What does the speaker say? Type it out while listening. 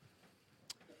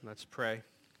Let's pray.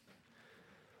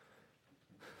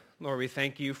 Lord, we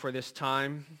thank you for this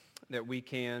time that we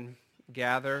can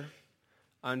gather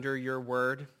under your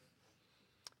word.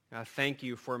 Thank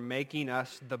you for making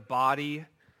us the body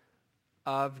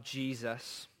of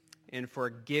Jesus and for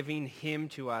giving him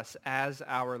to us as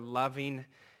our loving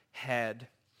head.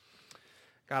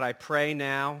 God, I pray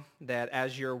now that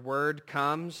as your word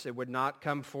comes, it would not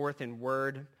come forth in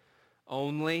word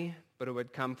only, but it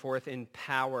would come forth in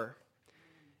power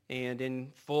and in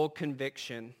full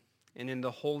conviction and in the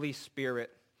Holy Spirit.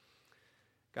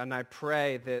 God, and I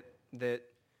pray that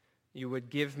you would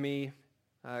give me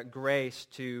grace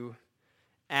to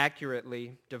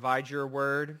accurately divide your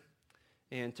word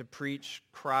and to preach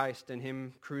Christ and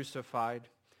him crucified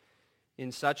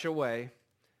in such a way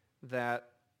that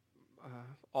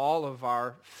all of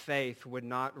our faith would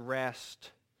not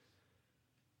rest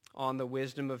on the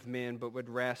wisdom of men, but would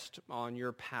rest on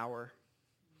your power.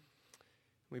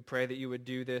 We pray that you would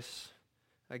do this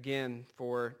again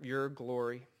for your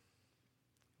glory.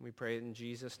 We pray it in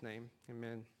Jesus' name.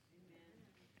 Amen.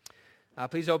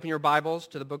 Please open your Bibles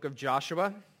to the book of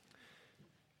Joshua.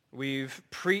 We've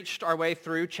preached our way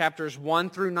through chapters 1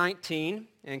 through 19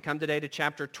 and come today to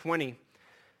chapter 20.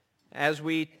 As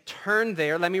we turn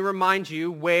there, let me remind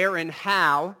you where and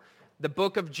how the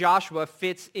book of Joshua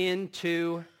fits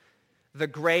into the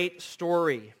great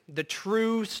story, the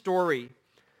true story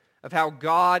of how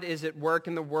God is at work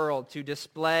in the world to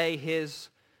display his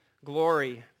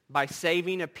glory by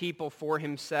saving a people for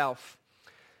himself.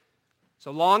 So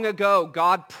long ago,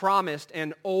 God promised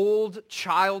an old,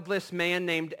 childless man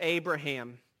named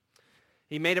Abraham.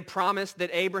 He made a promise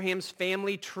that Abraham's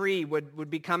family tree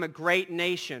would become a great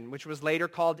nation, which was later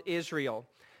called Israel.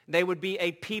 They would be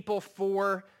a people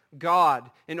for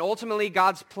God. And ultimately,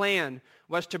 God's plan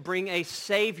was to bring a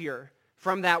Savior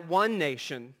from that one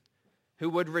nation who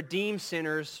would redeem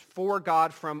sinners for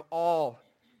God from all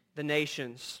the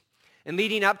nations. And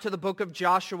leading up to the book of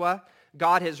Joshua,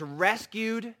 God has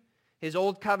rescued his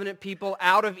old covenant people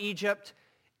out of Egypt,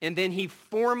 and then he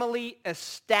formally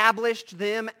established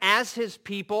them as his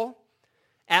people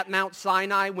at Mount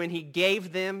Sinai when he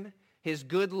gave them his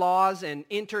good laws and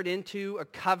entered into a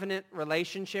covenant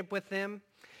relationship with them.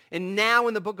 And now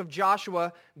in the book of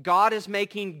Joshua, God is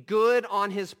making good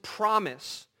on his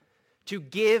promise to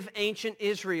give ancient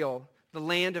Israel the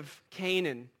land of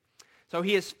Canaan. So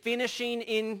he is finishing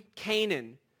in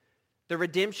Canaan the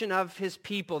redemption of his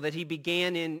people that he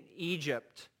began in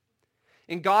Egypt.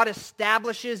 And God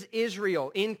establishes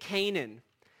Israel in Canaan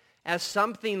as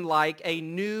something like a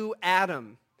new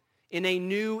Adam in a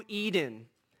new Eden,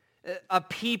 a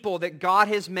people that God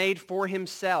has made for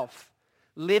himself,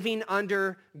 living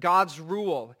under God's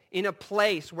rule in a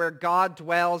place where God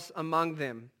dwells among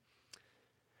them.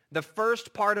 The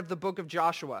first part of the book of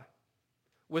Joshua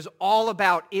was all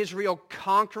about Israel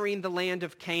conquering the land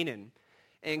of Canaan,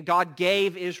 and God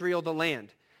gave Israel the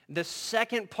land. The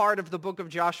second part of the book of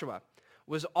Joshua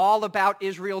was all about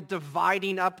Israel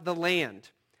dividing up the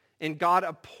land, and God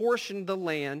apportioned the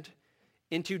land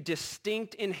into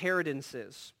distinct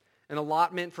inheritances, an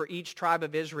allotment for each tribe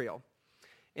of Israel.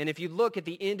 And if you look at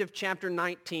the end of chapter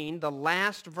 19, the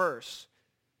last verse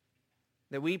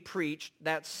that we preached,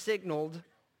 that signaled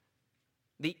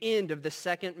the end of the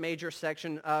second major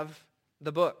section of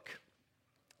the book.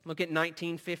 Look at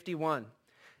 1951.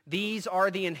 These are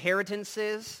the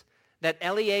inheritances that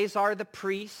Eleazar the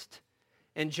priest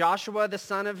and Joshua the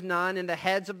son of Nun and the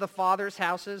heads of the fathers'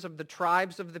 houses of the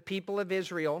tribes of the people of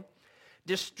Israel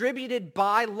distributed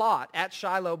by lot at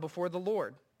Shiloh before the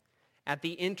Lord at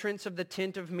the entrance of the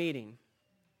tent of meeting.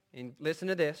 And listen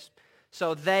to this.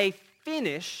 So they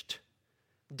finished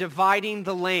dividing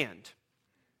the land.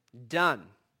 Done.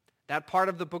 That part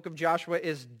of the book of Joshua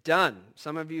is done.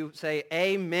 Some of you say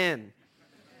amen.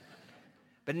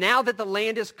 But now that the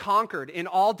land is conquered and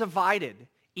all divided,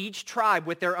 each tribe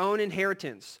with their own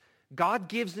inheritance, God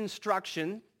gives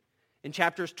instruction in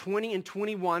chapters 20 and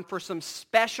 21 for some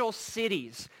special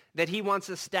cities that he wants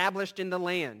established in the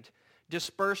land,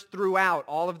 dispersed throughout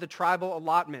all of the tribal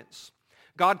allotments.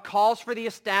 God calls for the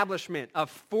establishment of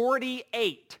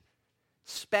 48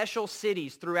 special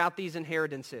cities throughout these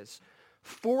inheritances.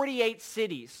 48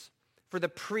 cities for the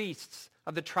priests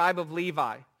of the tribe of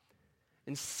Levi.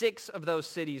 And 6 of those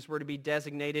cities were to be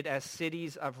designated as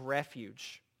cities of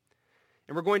refuge.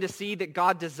 And we're going to see that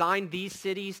God designed these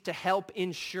cities to help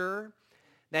ensure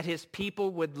that his people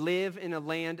would live in a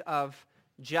land of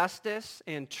justice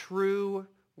and true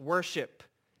worship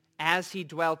as he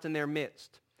dwelt in their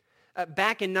midst.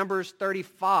 Back in Numbers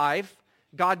 35,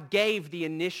 God gave the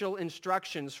initial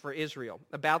instructions for Israel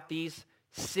about these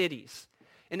cities.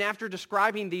 And after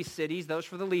describing these cities, those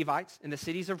for the Levites, and the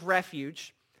cities of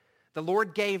refuge, the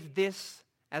Lord gave this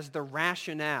as the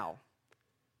rationale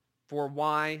for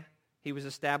why he was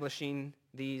establishing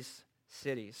these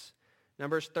cities.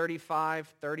 Numbers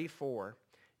 35:34.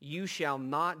 You shall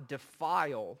not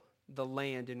defile the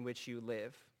land in which you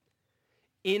live,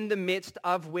 in the midst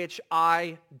of which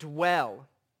I dwell.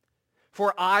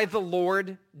 For I, the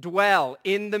Lord, dwell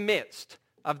in the midst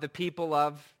of the people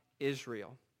of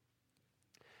Israel.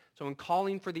 So in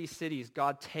calling for these cities,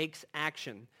 God takes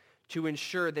action to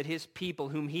ensure that his people,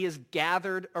 whom he has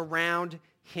gathered around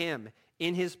him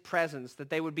in his presence, that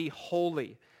they would be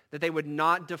holy, that they would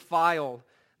not defile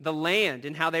the land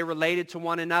in how they related to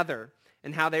one another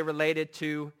and how they related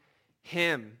to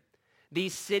him.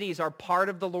 These cities are part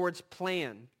of the Lord's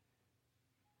plan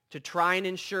to try and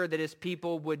ensure that his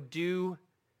people would do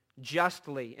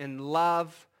justly and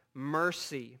love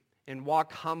mercy and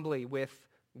walk humbly with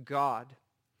God.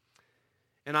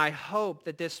 And I hope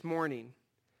that this morning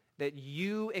that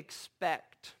you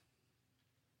expect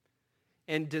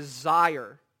and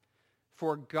desire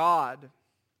for God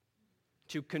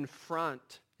to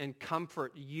confront and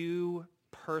comfort you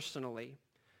personally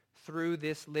through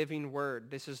this living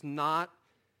word. This is not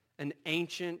an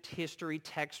ancient history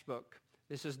textbook.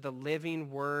 This is the living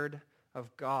word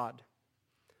of God.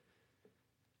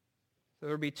 There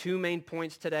will be two main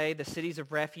points today. The cities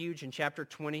of refuge in chapter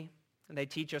 20, and they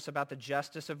teach us about the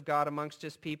justice of God amongst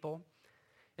his people.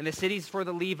 And the cities for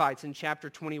the Levites in chapter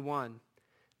 21,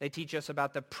 they teach us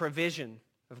about the provision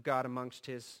of God amongst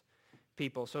his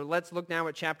people. So let's look now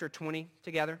at chapter 20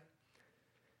 together.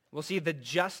 We'll see the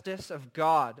justice of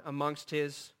God amongst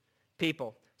his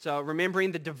people. So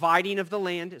remembering the dividing of the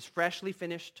land is freshly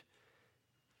finished.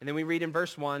 And then we read in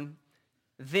verse 1,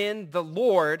 then the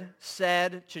Lord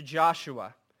said to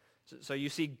Joshua. So you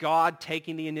see God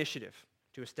taking the initiative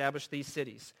to establish these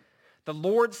cities. The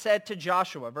Lord said to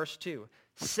Joshua, verse 2,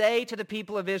 say to the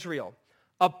people of Israel,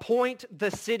 appoint the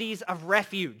cities of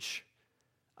refuge,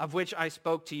 of which I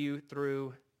spoke to you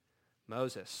through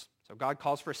Moses. So God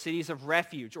calls for cities of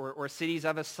refuge or cities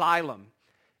of asylum.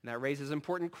 And that raises an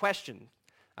important question.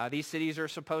 These cities are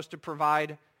supposed to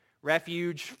provide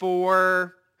refuge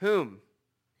for whom?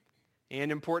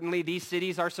 And importantly, these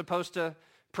cities are supposed to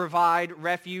provide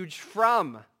refuge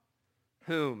from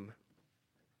whom?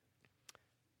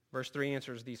 Verse 3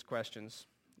 answers these questions.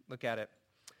 Look at it.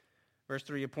 Verse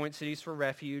 3, appoint cities for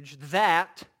refuge,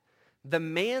 that the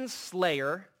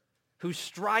manslayer who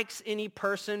strikes any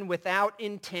person without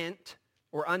intent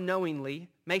or unknowingly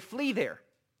may flee there.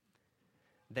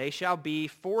 They shall be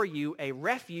for you a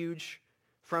refuge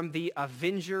from the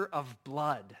avenger of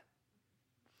blood.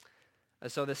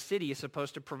 So the city is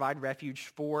supposed to provide refuge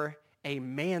for a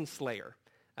manslayer.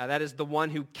 That is the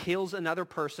one who kills another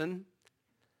person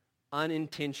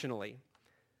unintentionally.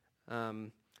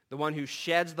 The one who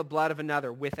sheds the blood of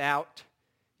another without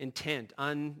intent,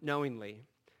 unknowingly.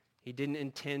 He didn't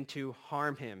intend to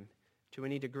harm him to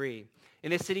any degree.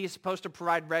 And this city is supposed to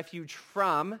provide refuge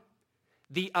from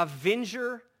the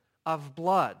avenger of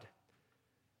blood.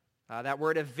 That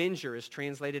word avenger is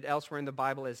translated elsewhere in the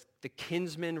Bible as the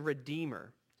kinsman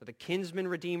redeemer. So the kinsman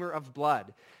redeemer of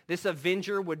blood. This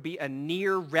avenger would be a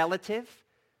near relative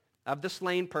of the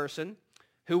slain person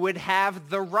who would have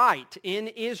the right in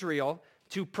Israel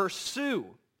to pursue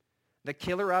the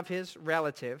killer of his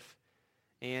relative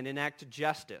and enact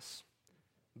justice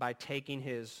by taking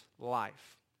his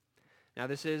life. Now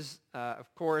this is,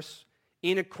 of course,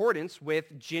 in accordance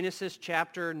with Genesis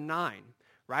chapter 9,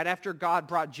 right after God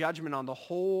brought judgment on the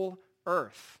whole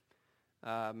earth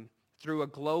through a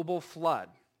global flood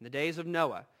in the days of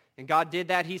Noah. And God did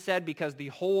that, he said, because the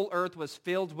whole earth was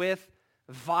filled with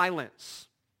violence.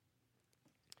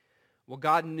 Well,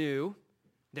 God knew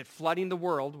that flooding the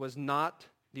world was not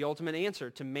the ultimate answer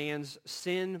to man's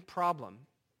sin problem,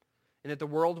 and that the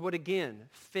world would again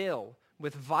fill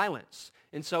with violence.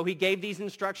 And so he gave these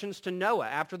instructions to Noah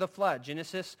after the flood,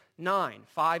 Genesis 9,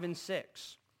 5 and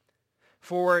 6.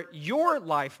 For your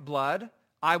lifeblood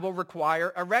I will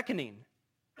require a reckoning.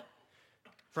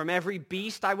 From every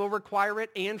beast I will require it,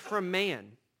 and from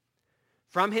man.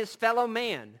 From his fellow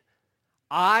man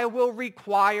I will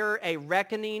require a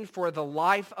reckoning for the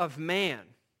life of man.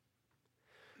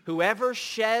 Whoever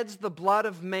sheds the blood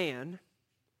of man,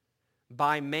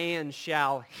 by man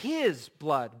shall his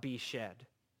blood be shed.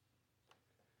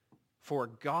 For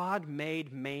God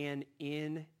made man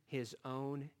in his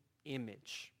own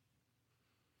image.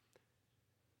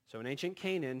 So in ancient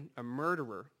Canaan, a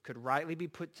murderer could rightly be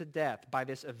put to death by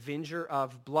this avenger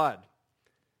of blood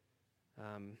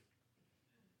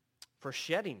for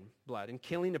shedding blood and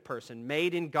killing a person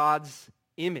made in God's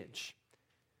image.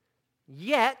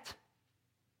 Yet,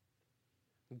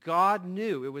 God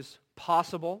knew it was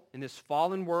possible in this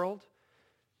fallen world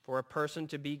for a person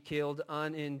to be killed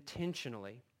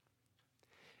unintentionally.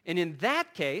 And in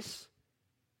that case,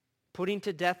 putting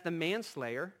to death the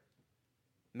manslayer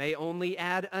may only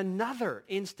add another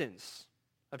instance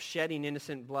of shedding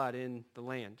innocent blood in the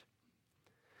land.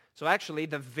 So actually,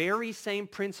 the very same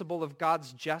principle of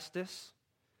God's justice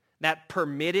that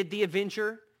permitted the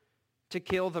avenger to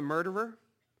kill the murderer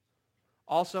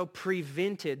also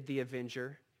prevented the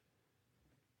avenger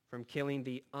from killing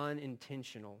the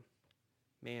unintentional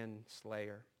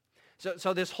manslayer.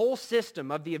 So this whole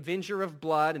system of the avenger of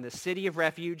blood and the city of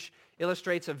refuge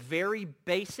illustrates a very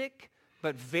basic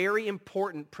but very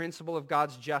important principle of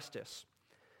God's justice.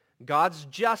 God's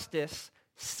justice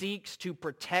seeks to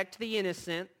protect the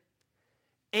innocent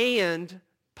and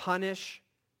punish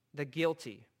the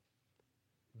guilty.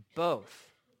 Both.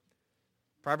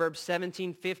 Proverbs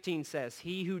 17:15 says,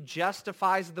 "He who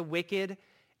justifies the wicked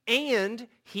and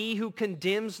he who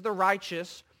condemns the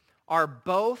righteous are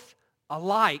both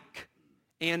alike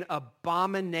an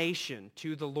abomination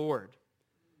to the Lord."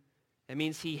 That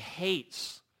means he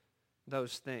hates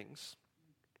those things.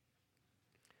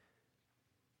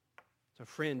 So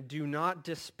friend, do not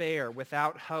despair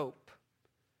without hope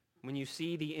when you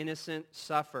see the innocent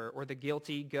suffer or the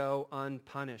guilty go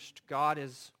unpunished. God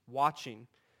is watching.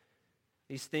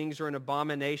 These things are an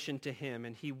abomination to him,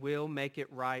 and he will make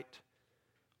it right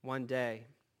one day.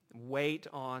 Wait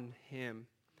on him.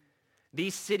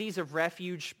 These cities of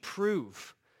refuge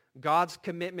prove God's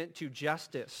commitment to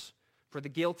justice for the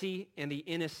guilty and the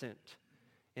innocent.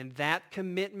 And that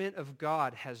commitment of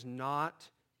God has not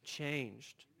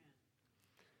changed.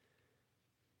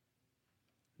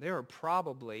 There are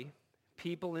probably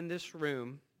people in this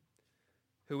room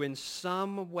who in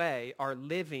some way are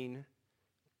living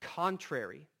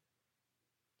contrary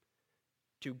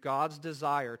to God's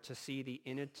desire to see the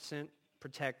innocent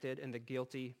protected and the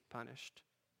guilty punished.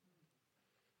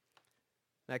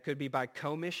 That could be by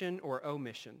commission or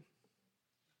omission.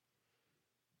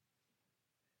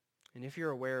 And if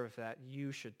you're aware of that,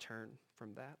 you should turn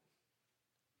from that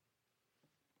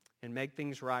and make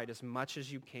things right as much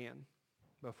as you can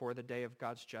before the day of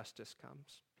God's justice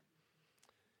comes.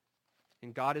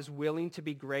 And God is willing to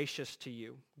be gracious to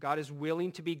you. God is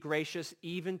willing to be gracious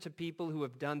even to people who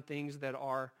have done things that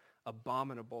are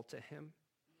abominable to him.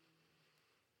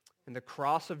 And the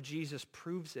cross of Jesus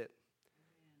proves it.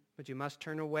 But you must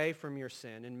turn away from your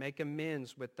sin and make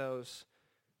amends with those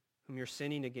whom you're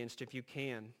sinning against if you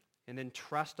can. And then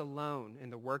trust alone in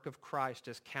the work of Christ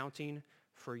as counting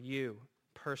for you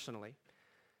personally.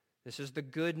 This is the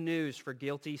good news for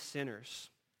guilty sinners,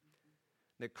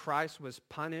 that Christ was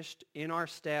punished in our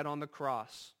stead on the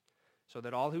cross so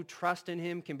that all who trust in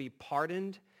him can be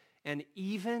pardoned and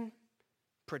even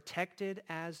protected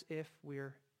as if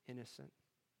we're innocent,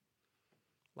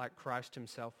 like Christ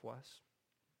himself was.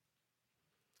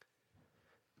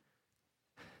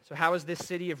 So how is this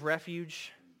city of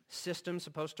refuge system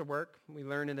supposed to work? We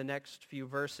learn in the next few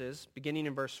verses, beginning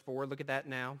in verse 4. Look at that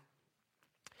now.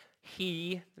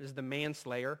 He, is the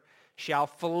manslayer, shall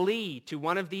flee to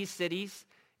one of these cities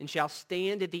and shall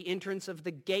stand at the entrance of the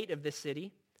gate of the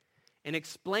city and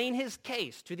explain his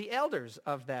case to the elders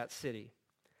of that city.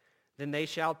 Then they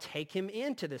shall take him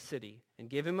into the city and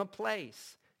give him a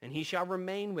place, and he shall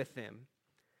remain with them.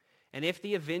 And if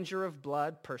the avenger of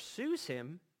blood pursues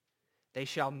him, they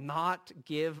shall not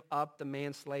give up the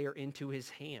manslayer into his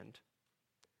hand,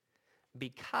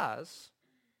 because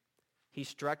he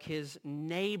struck his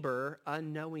neighbor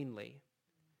unknowingly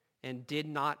and did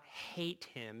not hate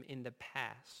him in the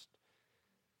past.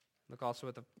 Look also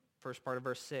at the first part of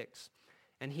verse 6.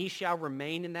 And he shall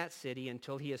remain in that city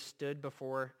until he has stood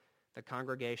before the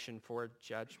congregation for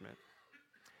judgment.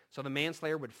 So the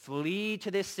manslayer would flee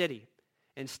to this city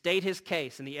and state his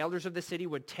case, and the elders of the city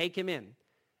would take him in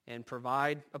and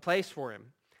provide a place for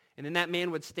him. And then that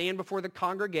man would stand before the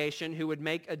congregation, who would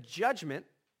make a judgment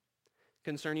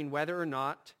concerning whether or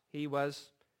not he was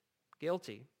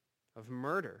guilty of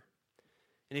murder.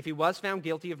 And if he was found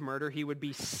guilty of murder, he would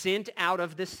be sent out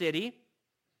of the city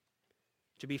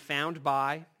to be found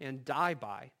by and die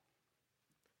by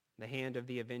the hand of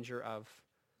the avenger of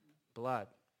blood.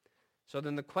 So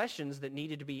then the questions that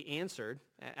needed to be answered,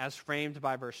 as framed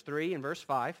by verse 3 and verse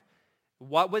 5,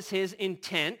 what was his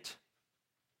intent?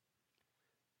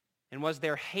 And was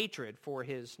there hatred for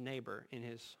his neighbor in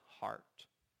his heart?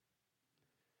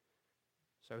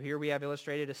 So here we have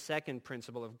illustrated a second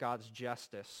principle of God's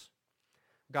justice.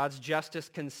 God's justice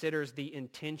considers the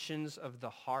intentions of the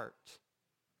heart.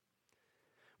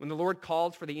 When the Lord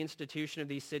called for the institution of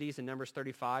these cities in Numbers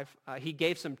 35, he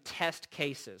gave some test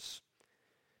cases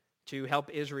to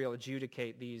help Israel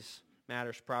adjudicate these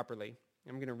matters properly.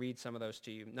 I'm going to read some of those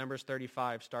to you. Numbers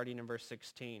 35, starting in verse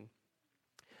 16.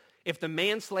 If the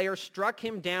manslayer struck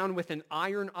him down with an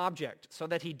iron object so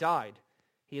that he died,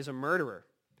 he is a murderer.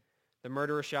 The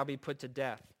murderer shall be put to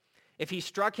death. If he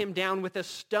struck him down with a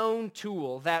stone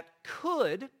tool that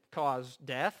could cause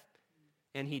death,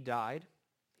 and he died,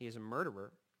 he is a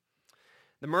murderer.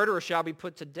 The murderer shall be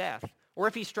put to death. Or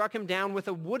if he struck him down with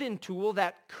a wooden tool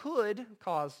that could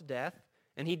cause death,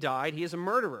 and he died, he is a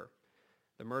murderer.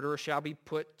 The murderer shall be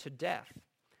put to death.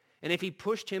 And if he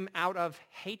pushed him out of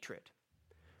hatred,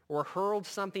 or hurled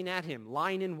something at him,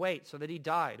 lying in wait so that he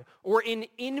died, or in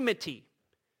enmity,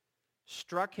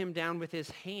 struck him down with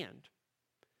his hand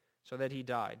so that he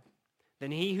died,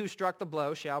 then he who struck the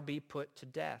blow shall be put to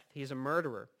death. He is a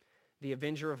murderer. The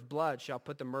avenger of blood shall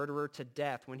put the murderer to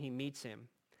death when he meets him.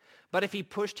 But if he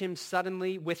pushed him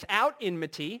suddenly without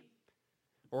enmity,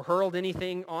 or hurled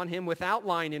anything on him without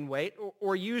lying in wait,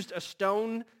 or used a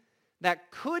stone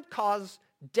that could cause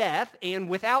death, and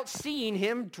without seeing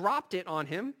him, dropped it on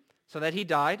him so that he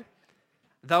died,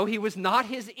 though he was not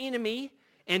his enemy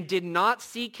and did not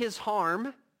seek his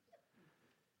harm,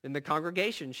 then the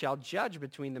congregation shall judge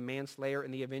between the manslayer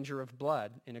and the avenger of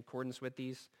blood in accordance with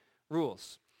these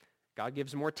rules. God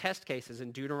gives more test cases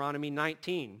in Deuteronomy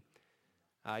 19.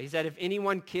 He said, if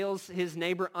anyone kills his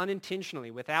neighbor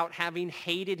unintentionally without having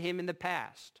hated him in the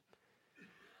past.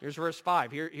 Here's verse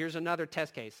 5. Here's another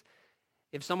test case.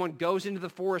 If someone goes into the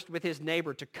forest with his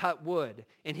neighbor to cut wood,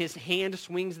 and his hand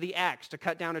swings the axe to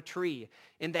cut down a tree,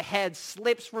 and the head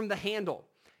slips from the handle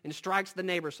and strikes the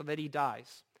neighbor so that he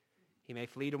dies, he may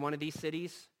flee to one of these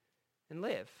cities and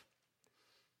live.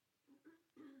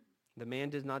 The man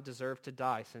did not deserve to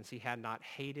die since he had not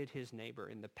hated his neighbor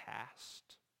in the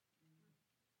past.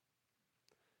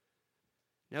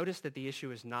 Notice that the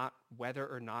issue is not whether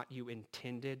or not you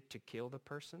intended to kill the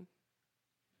person,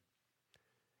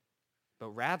 but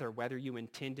rather whether you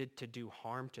intended to do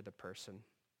harm to the person,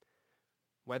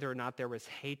 whether or not there was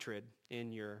hatred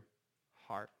in your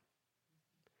heart.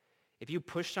 If you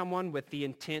push someone with the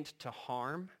intent to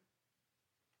harm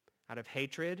out of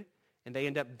hatred, and they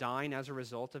end up dying as a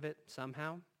result of it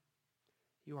somehow,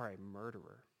 you are a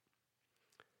murderer.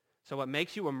 So what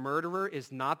makes you a murderer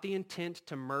is not the intent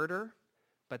to murder,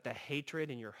 but the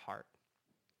hatred in your heart,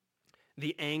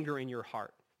 the anger in your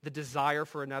heart, the desire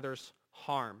for another's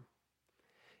harm.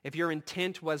 If your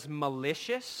intent was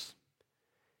malicious,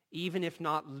 even if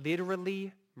not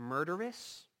literally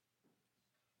murderous,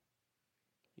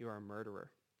 you are a murderer.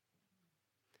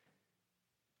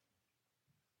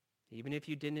 Even if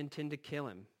you didn't intend to kill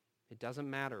him, it doesn't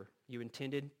matter. You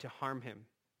intended to harm him.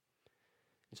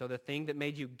 And so the thing that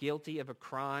made you guilty of a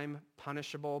crime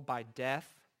punishable by death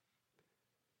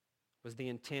was the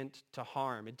intent to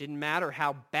harm. It didn't matter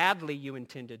how badly you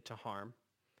intended to harm,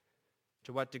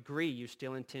 to what degree you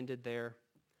still intended their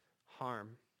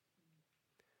harm.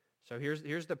 So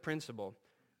here's the principle.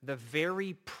 The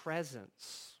very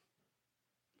presence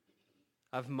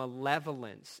of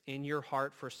malevolence in your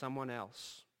heart for someone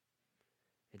else,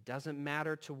 it doesn't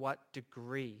matter to what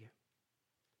degree,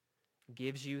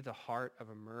 gives you the heart of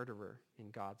a murderer in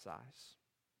God's eyes.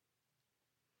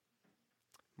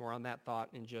 More on that thought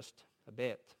in just a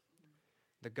bit.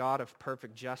 The God of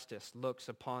perfect justice looks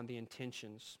upon the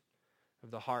intentions of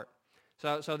the heart.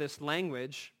 So this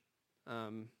language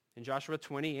in Joshua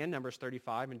 20 and Numbers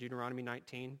 35 and Deuteronomy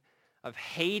 19 of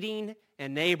hating a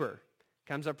neighbor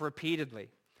comes up repeatedly.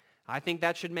 I think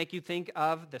that should make you think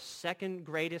of the second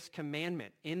greatest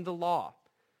commandment in the law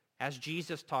as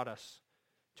Jesus taught us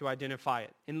to identify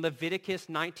it. In Leviticus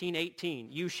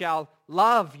 19:18, you shall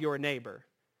love your neighbor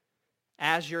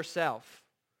as yourself.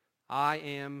 I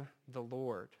am the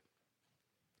Lord.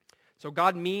 So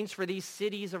God means for these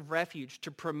cities of refuge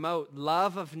to promote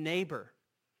love of neighbor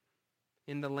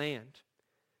in the land.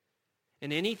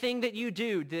 And anything that you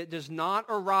do that does not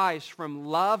arise from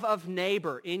love of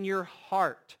neighbor in your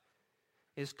heart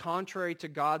is contrary to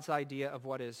God's idea of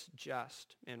what is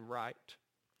just and right.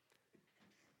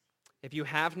 If you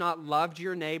have not loved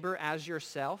your neighbor as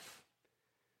yourself,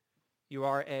 you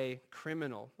are a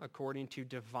criminal according to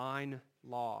divine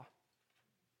law.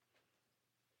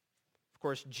 Of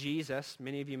course, Jesus,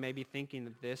 many of you may be thinking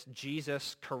of this,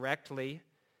 Jesus correctly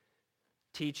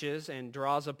teaches and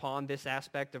draws upon this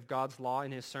aspect of God's law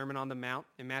in his Sermon on the Mount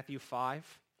in Matthew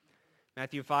 5.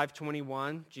 Matthew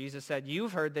 5:21, Jesus said,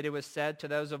 "You've heard that it was said to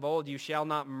those of old, you shall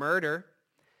not murder,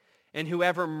 and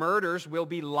whoever murders will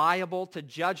be liable to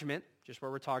judgment." Just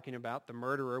what we're talking about. The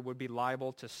murderer would be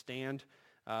liable to stand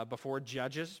before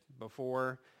judges,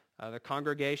 before the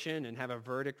congregation, and have a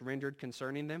verdict rendered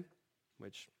concerning them,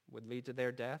 which would lead to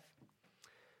their death.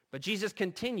 But Jesus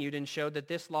continued and showed that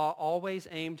this law always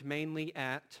aimed mainly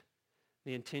at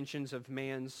the intentions of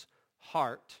man's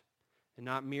heart and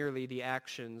not merely the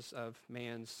actions of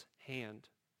man's hand.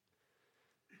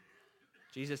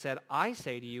 Jesus said, I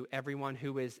say to you, everyone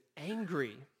who is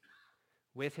angry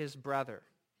with his brother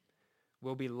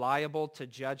will be liable to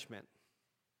judgment.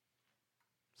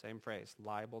 Same phrase,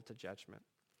 liable to judgment.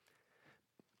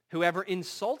 Whoever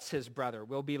insults his brother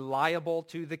will be liable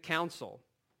to the council.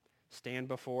 Stand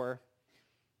before,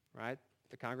 right,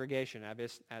 the congregation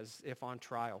as if on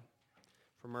trial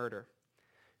for murder.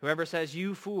 Whoever says,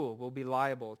 you fool, will be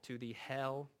liable to the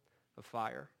hell of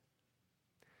fire.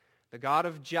 The God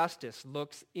of justice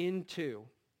looks into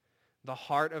the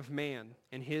heart of man,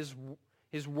 and his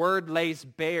word lays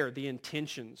bare the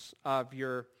intentions of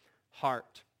your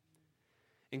heart.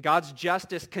 And God's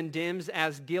justice condemns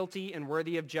as guilty and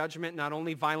worthy of judgment not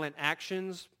only violent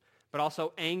actions, but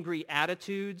also angry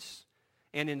attitudes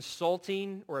and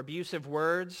insulting or abusive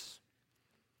words.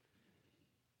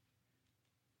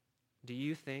 Do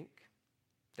you think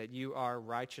that you are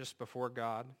righteous before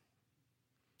God?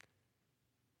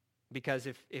 Because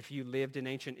if you lived in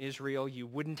ancient Israel, you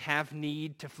wouldn't have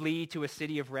need to flee to a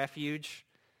city of refuge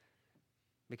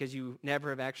because you never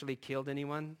have actually killed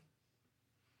anyone?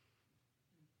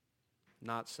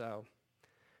 Not so.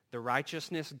 The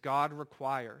righteousness God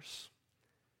requires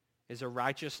is a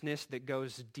righteousness that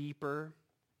goes deeper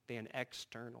than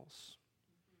externals.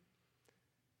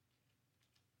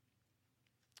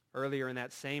 Earlier in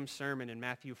that same sermon in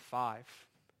Matthew 5,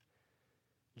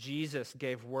 Jesus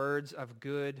gave words of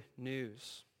good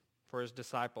news for his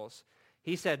disciples.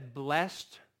 He said,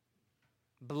 blessed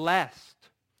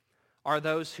are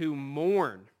those who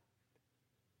mourn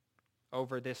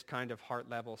over this kind of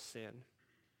heart-level sin.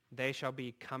 They shall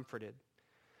be comforted.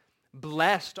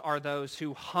 Blessed are those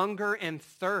who hunger and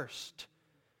thirst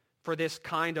for this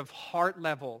kind of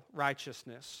heart-level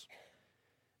righteousness.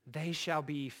 They shall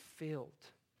be filled.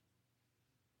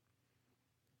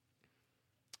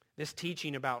 This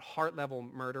teaching about heart-level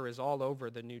murder is all over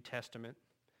the New Testament.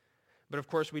 But of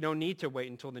course, we don't need to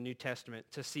wait until the New Testament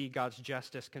to see God's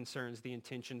justice concerns the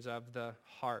intentions of the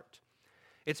heart.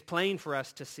 It's plain for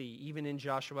us to see, even in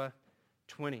Joshua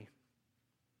 20.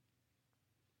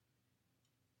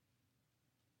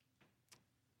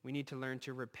 We need to learn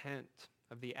to repent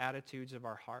of the attitudes of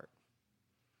our heart.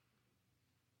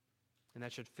 And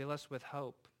that should fill us with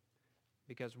hope,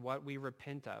 because what we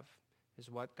repent of is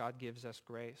what God gives us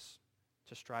grace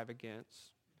to strive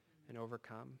against and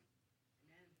overcome.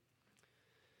 Amen.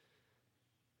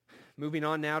 Moving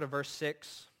on now to verse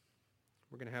 6.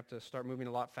 We're going to have to start moving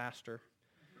a lot faster.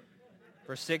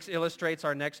 Verse 6 illustrates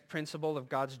our next principle of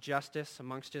God's justice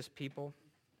amongst his people.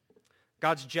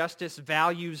 God's justice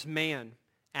values man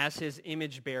as his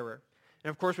image bearer. And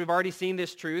of course, we've already seen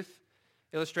this truth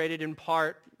illustrated in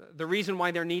part. The reason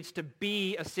why there needs to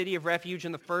be a city of refuge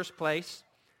in the first place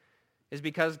is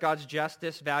because God's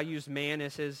justice values man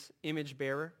as his image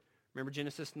bearer. Remember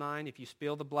Genesis 9? If you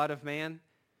spill the blood of man,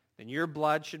 then your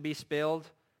blood should be spilled.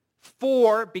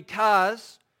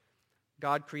 Because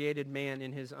God created man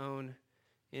in his own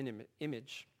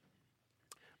image.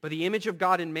 But the image of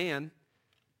God in man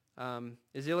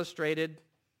is illustrated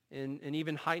in an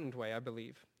even heightened way, I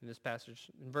believe, in this passage.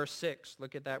 In verse 6,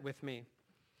 look at that with me.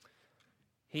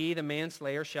 He, the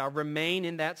manslayer, shall remain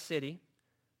in that city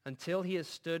until he has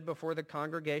stood before the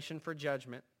congregation for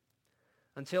judgment,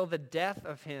 until the death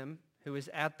of him who is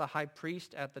at the high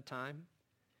priest at the time.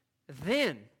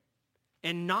 Then,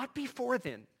 and not before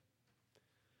then,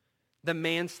 the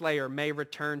manslayer may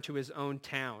return to his own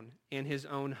town and his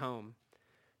own home,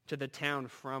 to the town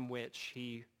from which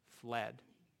he fled.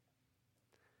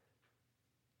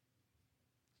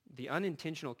 The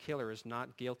unintentional killer is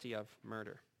not guilty of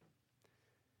murder.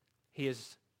 He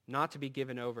is not to be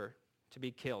given over to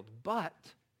be killed, but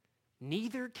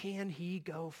neither can he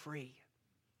go free.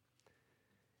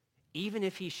 Even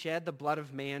if he shed the blood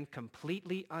of man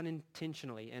completely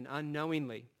unintentionally and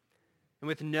unknowingly, and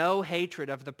with no hatred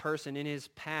of the person in his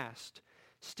past,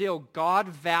 still God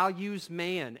values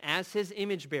man as his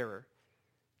image bearer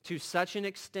to such an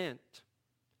extent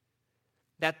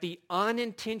that the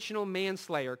unintentional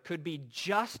manslayer could be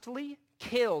justly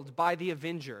killed by the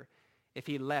avenger if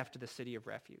he left the city of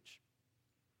refuge.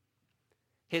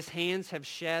 His hands have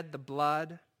shed the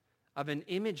blood of an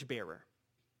image bearer.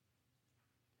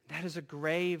 That is a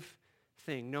grave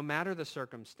thing, no matter the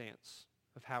circumstance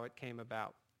of how it came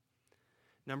about.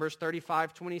 Numbers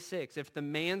 35:26, if the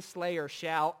manslayer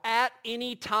shall at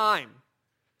any time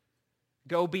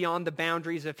go beyond the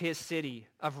boundaries of his city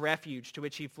of refuge to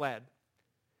which he fled,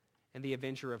 and the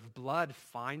avenger of blood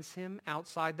finds him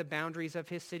outside the boundaries of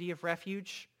his city of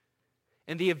refuge,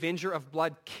 and the avenger of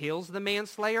blood kills the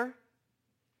manslayer,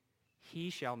 he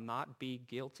shall not be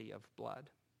guilty of blood.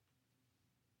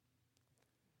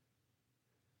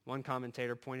 One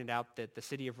commentator pointed out that the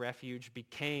city of refuge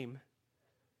became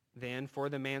then for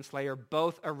the manslayer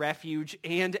both a refuge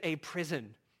and a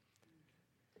prison.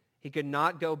 He could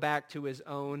not go back to his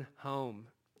own home,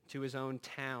 to his own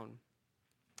town.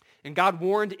 And God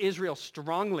warned Israel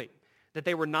strongly that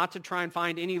they were not to try and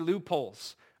find any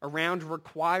loopholes around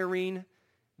requiring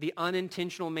the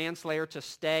unintentional manslayer to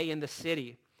stay in the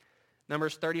city.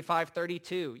 Numbers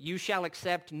 35:32, you shall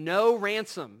accept no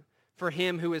ransom for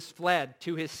him who has fled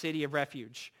to his city of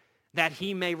refuge, that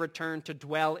he may return to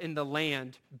dwell in the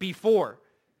land before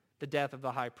the death of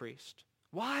the high priest.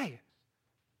 Why?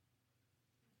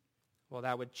 Well,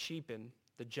 that would cheapen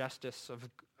the justice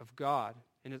of God,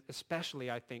 and especially,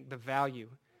 I think, the value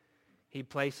he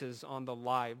places on the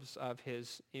lives of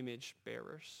his image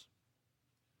bearers.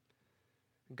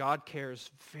 God cares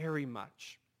very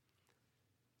much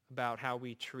about how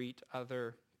we treat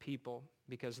other people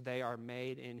because they are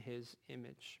made in his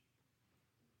image.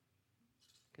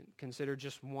 Consider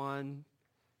just one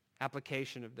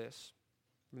application of this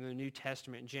from the New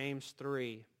Testament. James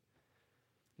 3,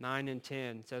 9 and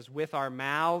 10 says, with our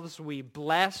mouths we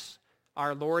bless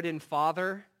our Lord and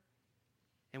Father,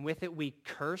 and with it we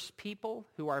curse people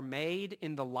who are made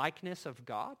in the likeness of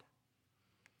God.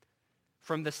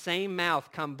 From the same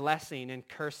mouth come blessing and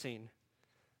cursing.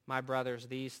 My brothers,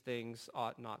 these things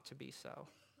ought not to be so.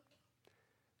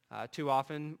 Too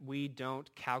often we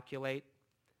don't calculate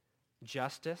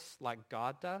justice like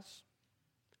God does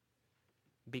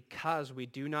because we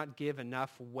do not give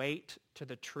enough weight to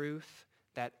the truth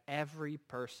that every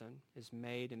person is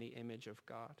made in the image of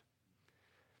God.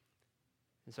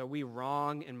 And so we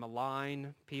wrong and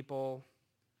malign people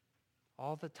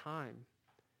all the time,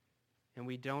 and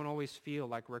we don't always feel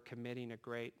like we're committing a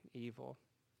great evil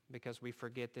because we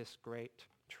forget this great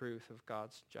truth of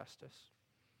God's justice.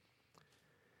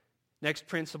 Next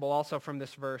principle also from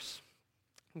this verse,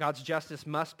 God's justice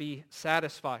must be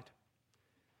satisfied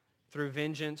through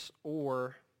vengeance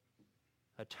or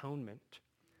atonement.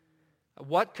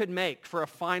 What could make for a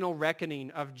final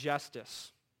reckoning of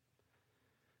justice?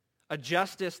 A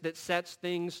justice that sets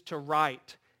things to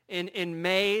right and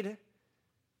made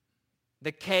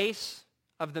the case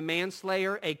of the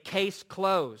manslayer a case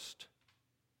closed.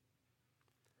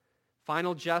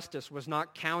 Final justice was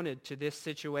not counted to this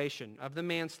situation of the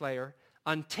manslayer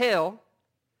until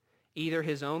either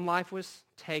his own life was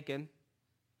taken,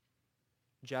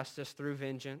 justice through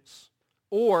vengeance,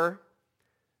 or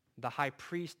the high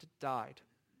priest died,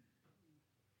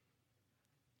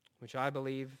 which I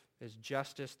believe is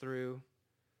justice through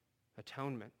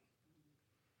atonement.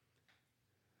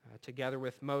 Together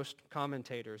with most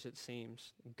commentators, it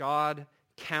seems, God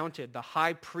counted the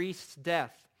high priest's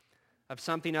death of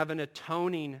something of an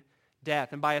atoning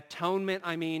death. And by atonement,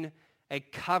 I mean a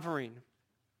covering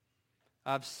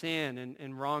of sin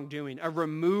and wrongdoing, a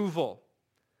removal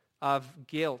of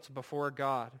guilt before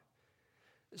God.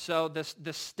 So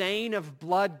the stain of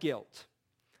blood guilt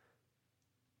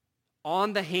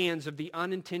on the hands of the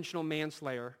unintentional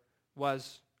manslayer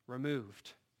was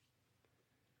removed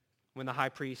when the high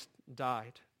priest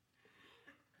died.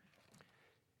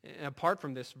 And apart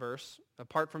from this verse,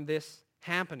 apart from this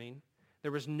happening,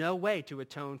 there was no way to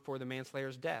atone for the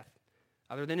manslayer's death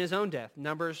other than his own death.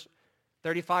 Numbers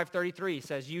 35:33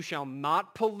 says, you shall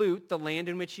not pollute the land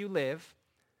in which you live,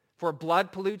 for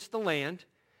blood pollutes the land,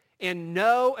 and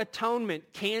no atonement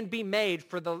can be made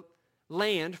for the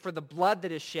land for the blood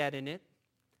that is shed in it,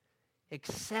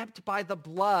 except by the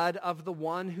blood of the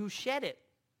one who shed it.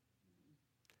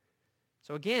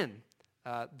 So again,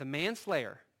 the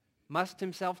manslayer must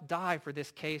himself die for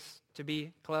this case to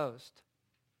be closed.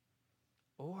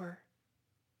 Or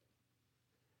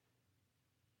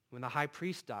when the high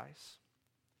priest dies,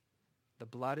 the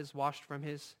blood is washed from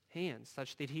his hands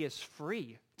such that he is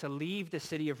free to leave the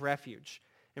city of refuge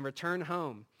and return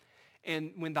home.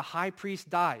 And when the high priest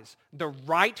dies, the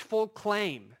rightful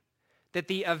claim that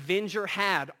the avenger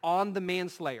had on the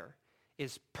manslayer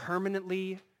is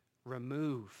permanently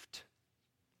removed.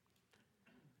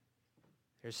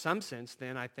 There's some sense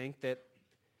then, I think, that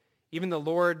even the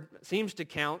Lord seems to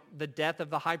count the death of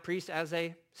the high priest as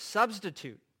a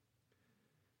substitute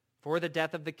for the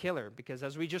death of the killer, because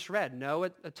as we just read, no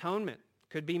atonement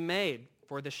could be made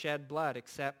for the shed blood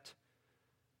except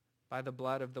by the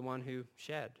blood of the one who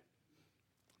shed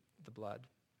the blood.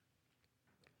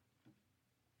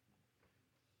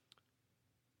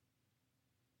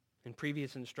 in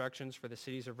previous instructions for the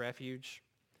cities of refuge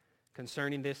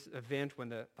concerning this event when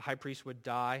the high priest would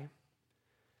die,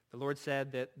 the Lord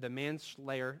said that the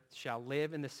manslayer shall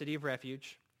live in the city of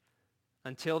refuge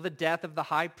until the death of the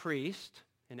high priest,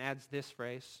 and adds this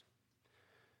phrase,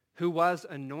 who was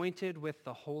anointed with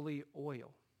the holy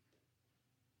oil.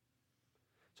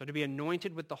 So to be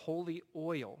anointed with the holy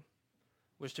oil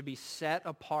was to be set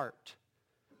apart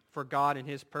for God and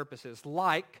his purposes,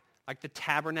 like the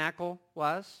tabernacle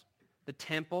was, the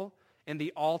temple, and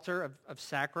the altar of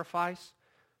sacrifice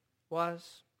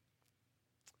was.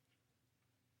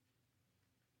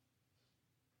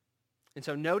 And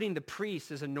so noting the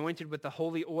priest is anointed with the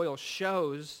holy oil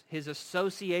shows his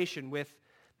association with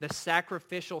the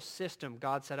sacrificial system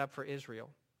God set up for Israel.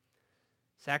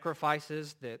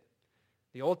 Sacrifices that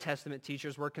the Old Testament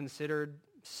teachers were considered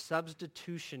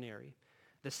substitutionary.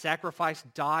 The sacrifice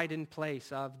died in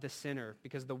place of the sinner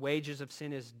because the wages of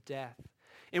sin is death.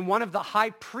 And one of the high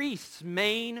priest's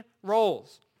main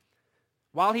roles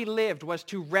while he lived was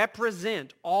to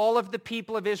represent all of the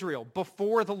people of Israel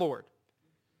before the Lord,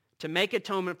 to make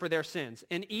atonement for their sins.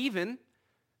 And even,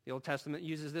 the Old Testament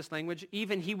uses this language,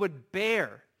 even he would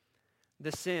bear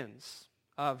the sins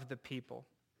of the people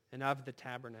and of the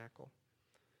tabernacle.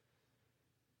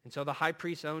 And so the high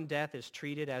priest's own death is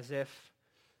treated as if,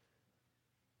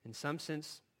 in some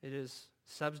sense, it is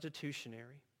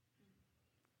substitutionary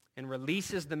and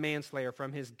releases the manslayer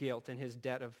from his guilt and his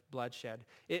debt of bloodshed.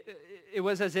 It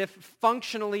was as if,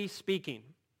 functionally speaking,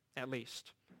 at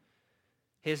least,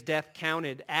 his death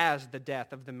counted as the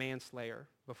death of the manslayer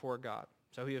before God.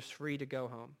 So he was free to go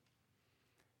home.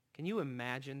 Can you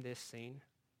imagine this scene?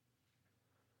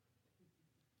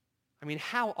 I mean,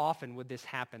 how often would this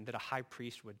happen that a high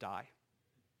priest would die?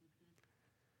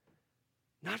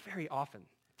 Not very often.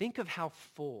 Think of how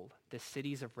full the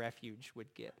cities of refuge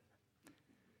would get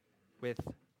with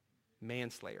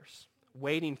manslayers,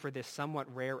 waiting for this somewhat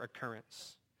rare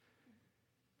occurrence.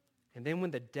 And then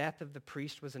when the death of the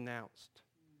priest was announced,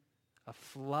 a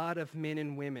flood of men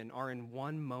and women are in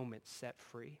one moment set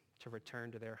free to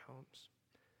return to their homes.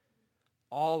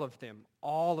 All of them,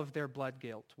 all of their blood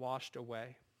guilt washed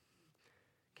away.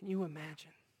 Can you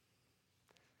imagine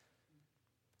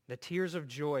the tears of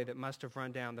joy that must have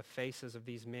run down the faces of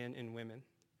these men and women?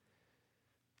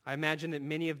 I imagine that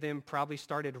many of them probably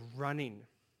started running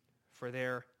for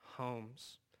their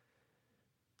homes.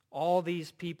 All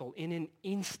these people in an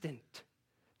instant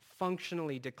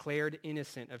functionally declared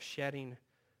innocent of shedding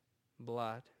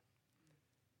blood.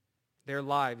 Their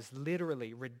lives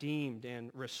literally redeemed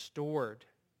and restored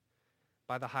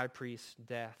by the high priest's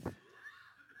death.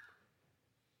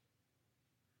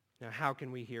 Now, how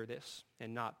can we hear this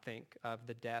and not think of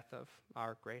the death of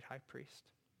our great high priest?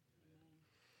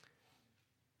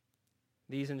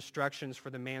 These instructions for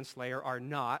the manslayer are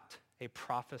not a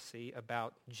prophecy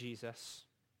about Jesus,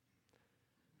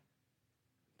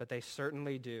 but they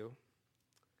certainly do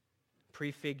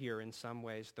prefigure in some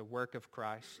ways the work of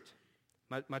Christ,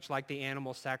 much like the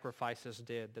animal sacrifices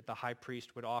did that the high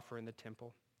priest would offer in the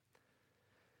temple.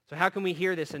 So how can we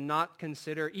hear this and not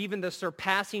consider even the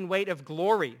surpassing weight of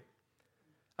glory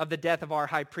of the death of our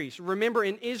high priest? Remember,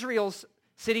 in Israel's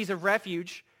cities of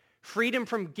refuge, freedom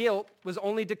from guilt was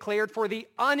only declared for the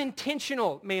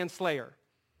unintentional manslayer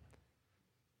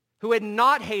who had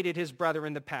not hated his brother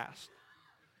in the past.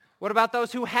 What about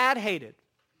those who had hated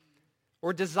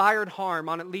or desired harm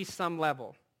on at least some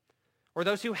level? Or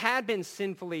those who had been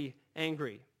sinfully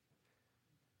angry?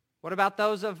 What about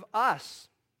those of us?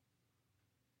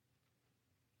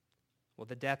 Well,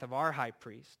 the death of our high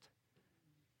priest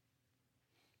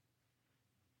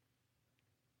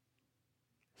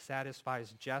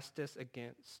satisfies justice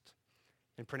against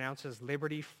and pronounces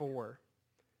liberty for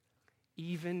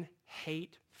even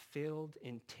hate-filled,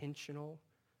 intentional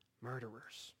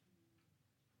murderers.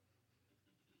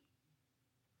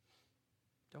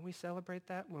 Don't we celebrate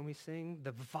that when we sing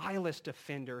the vilest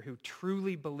offender who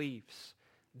truly believes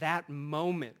that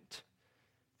moment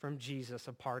from Jesus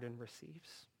a pardon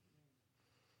receives?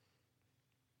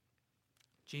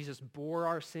 Jesus bore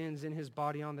our sins in his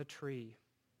body on the tree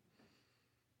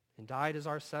and died as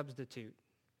our substitute,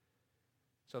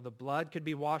 so the blood could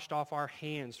be washed off our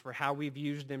hands for how we've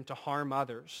used them to harm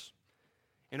others,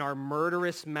 and our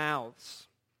murderous mouths,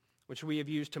 which we have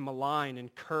used to malign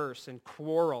and curse and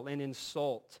quarrel and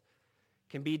insult,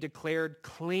 can be declared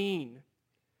clean.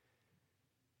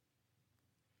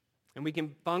 And we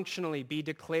can functionally be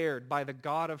declared by the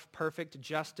God of perfect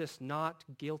justice not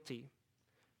guilty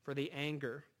for the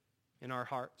anger in our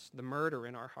hearts, the murder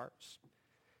in our hearts.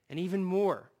 And even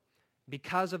more,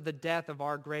 because of the death of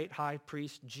our great high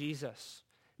priest Jesus,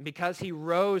 because he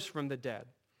rose from the dead,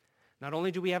 Not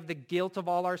only do we have the guilt of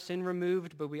all our sin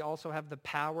removed, but we also have the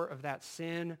power of that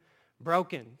sin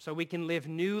broken so we can live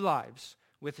new lives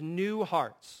with new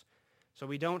hearts, so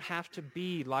we don't have to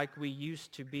be like we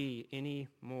used to be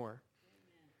anymore.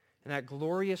 And that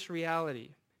glorious reality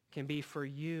can be for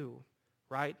you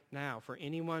right now, for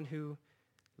anyone who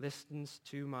listens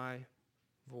to my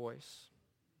voice.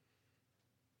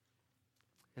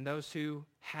 And those who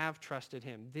have trusted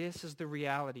him, this is the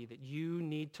reality that you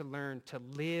need to learn to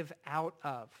live out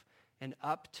of and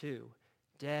up to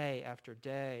day after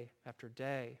day after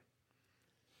day.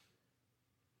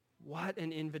 What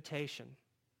an invitation.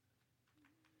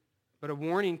 But a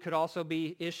warning could also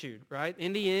be issued, right?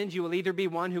 In the end, you will either be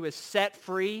one who is set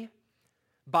free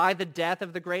by the death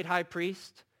of the great high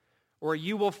priest, or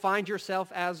you will find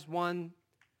yourself as one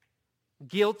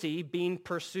guilty being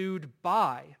pursued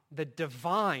by the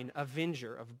divine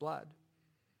avenger of blood.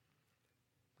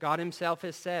 God himself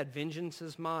has said, "Vengeance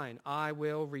is mine, I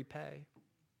will repay."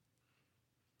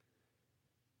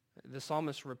 The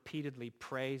psalmist repeatedly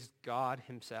praised God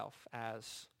himself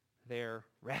as their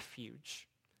refuge.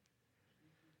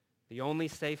 The only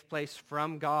safe place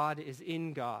from God is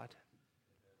in God,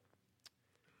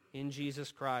 in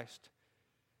Jesus Christ.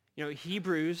 You know,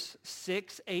 Hebrews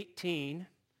 6:18,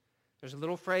 there's a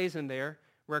little phrase in there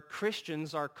where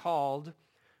Christians are called,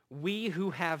 "we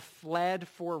who have fled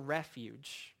for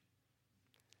refuge."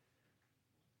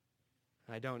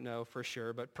 I don't know for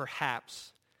sure, but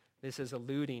perhaps this is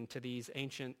alluding to these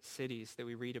ancient cities that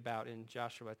we read about in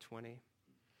Joshua 20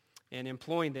 and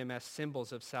employing them as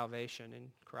symbols of salvation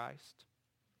in Christ.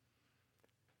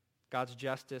 God's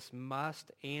justice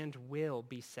must and will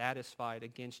be satisfied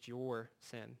against your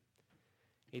sin,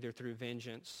 either through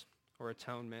vengeance or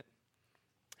atonement.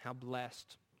 How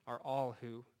blessed are all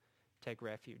who take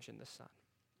refuge in the Son.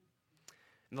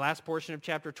 In the last portion of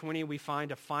chapter 20, we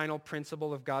find a final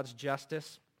principle of God's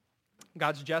justice.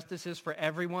 God's justice is for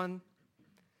everyone,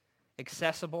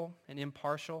 accessible and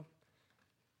impartial.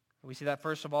 We see that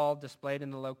first of all displayed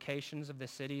in the locations of the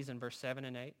cities in verse 7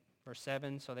 and 8. Verse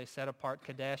 7, so they set apart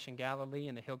Kadesh in Galilee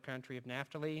in the hill country of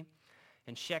Naphtali,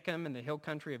 and Shechem in the hill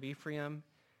country of Ephraim,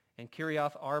 and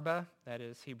Kiriath Arba, that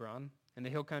is Hebron, in the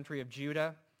hill country of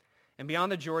Judah. And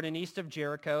beyond the Jordan, east of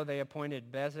Jericho, they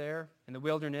appointed Bezer in the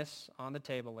wilderness on the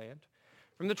tableland.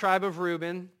 From the tribe of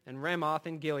Reuben, and Ramoth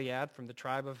in Gilead, from the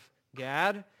tribe of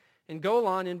Gad, and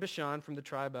Golan in Bashan, from the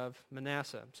tribe of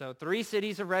Manasseh. So 3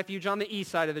 cities of refuge on the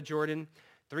east side of the Jordan,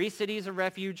 3 cities of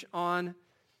refuge on,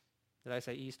 did I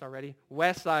say east already?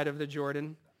 West side of the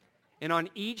Jordan. And on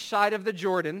each side of the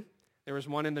Jordan, there was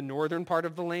one in the northern part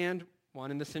of the land, one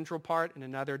in the central part, and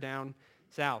another down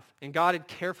south. And God had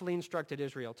carefully instructed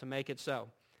Israel to make it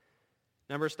so.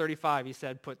 Numbers 35, he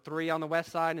said, put 3 on the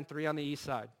west side and 3 on the east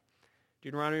side.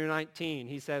 Deuteronomy 19,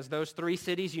 he says, those 3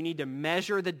 cities, you need to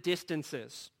measure the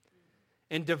distances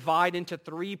and divide into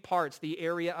 3 parts the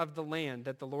area of the land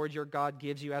that the Lord your God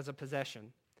gives you as a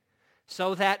possession,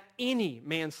 so that any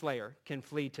manslayer can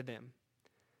flee to them.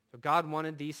 So God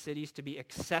wanted these cities to be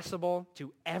accessible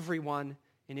to everyone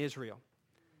in Israel.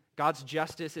 God's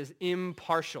justice is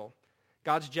impartial.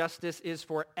 God's justice is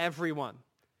for everyone.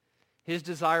 His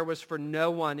desire was for no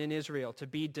one in Israel to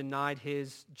be denied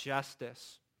his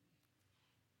justice.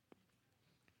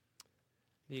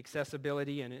 The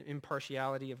accessibility and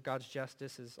impartiality of God's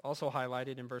justice is also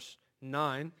highlighted in verse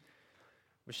 9,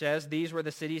 which says, these were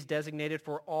the cities designated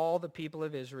for all the people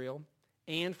of Israel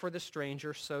and for the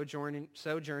stranger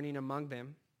sojourning among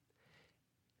them,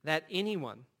 that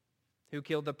anyone who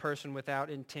killed the person without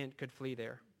intent could flee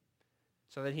there,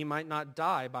 so that he might not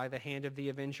die by the hand of the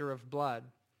avenger of blood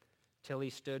till he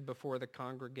stood before the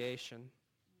congregation.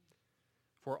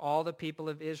 For all the people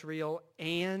of Israel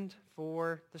and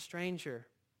for the stranger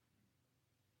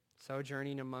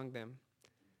sojourning among them.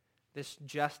 This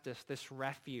justice, this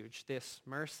refuge, this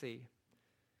mercy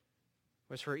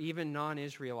was for even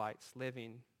non-Israelites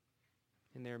living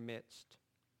in their midst.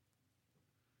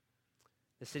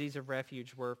 The cities of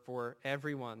refuge were for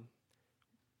everyone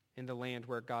in the land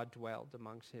where God dwelled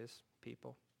amongst his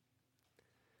people.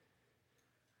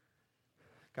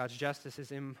 God's justice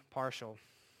is impartial.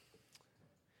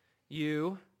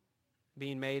 You,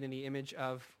 being made in the image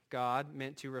of God,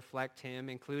 meant to reflect him,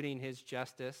 including his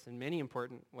justice in many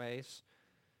important ways.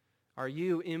 Are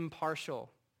you impartial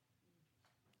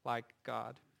like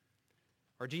God?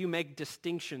 Or do you make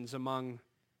distinctions among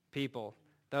people,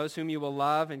 those whom you will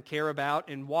love and care about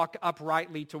and walk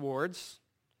uprightly towards,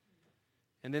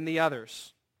 and then the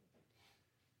others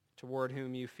toward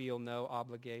whom you feel no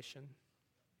obligation?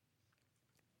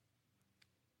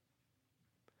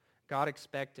 God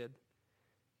expected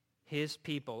his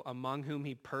people among whom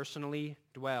he personally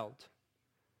dwelled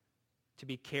to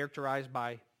be characterized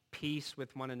by peace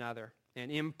with one another and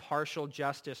impartial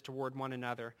justice toward one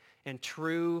another and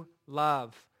true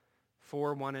love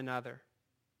for one another.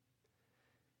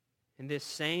 And this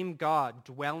same God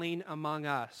dwelling among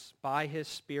us by his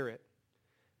Spirit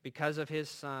because of his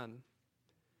Son,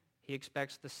 he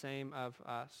expects the same of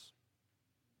us.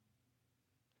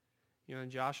 You know, in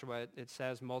Joshua, it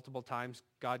says multiple times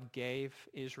God gave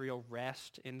Israel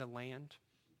rest in the land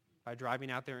by driving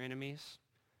out their enemies.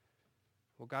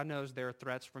 Well, God knows there are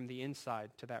threats from the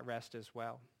inside to that rest as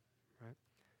well. Right?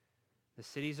 The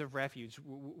cities of refuge.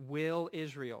 Will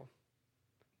Israel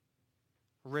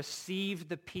receive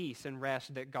the peace and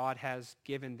rest that God has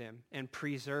given them and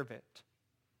preserve it?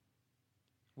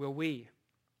 Will we?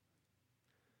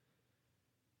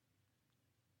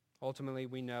 Ultimately,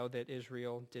 we know that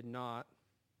Israel did not.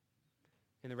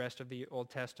 In the rest of the Old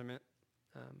Testament,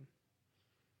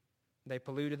 they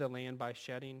polluted the land by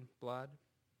shedding blood.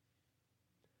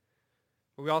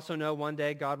 But we also know one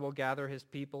day God will gather his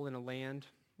people in a land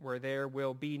where there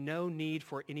will be no need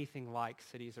for anything like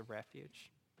cities of refuge,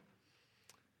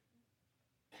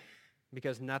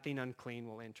 because nothing unclean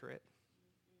will enter it,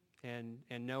 and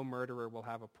no murderer will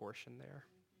have a portion there.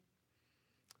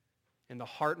 And the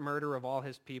heart murder of all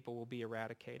his people will be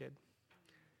eradicated.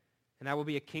 And that will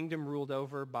be a kingdom ruled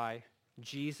over by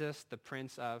Jesus, the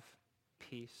Prince of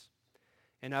Peace.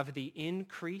 And of the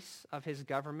increase of his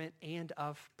government and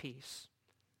of peace,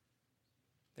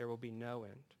 there will be no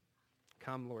end.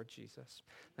 Come, Lord Jesus.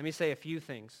 Let me say a few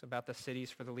things about the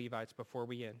cities for the Levites before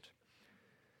we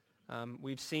end.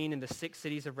 We've seen in the 6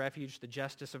 cities of refuge the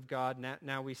justice of God.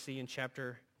 Now we see in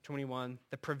chapter 21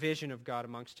 the provision of God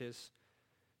amongst his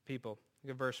people.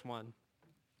 Look at verse 1.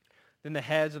 Then the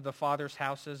heads of the fathers'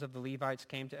 houses of the Levites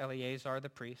came to Eleazar the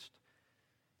priest,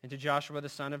 and to Joshua the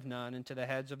son of Nun, and to the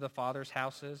heads of the fathers'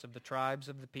 houses of the tribes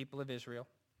of the people of Israel.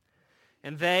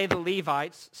 And they, the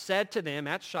Levites, said to them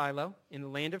at Shiloh in the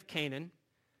land of Canaan,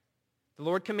 the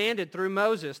Lord commanded through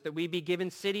Moses that we be given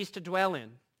cities to dwell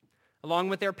in, along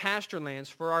with their pasture lands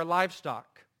for our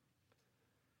livestock.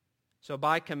 So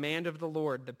by command of the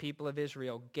Lord, the people of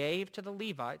Israel gave to the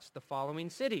Levites the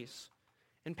following cities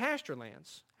and pasture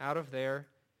lands out of their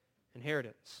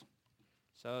inheritance.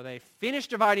 So they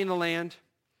finished dividing the land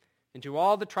into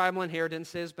all the tribal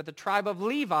inheritances, but the tribe of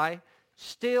Levi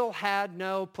still had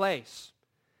no place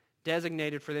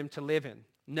designated for them to live in,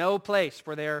 no place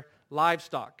for their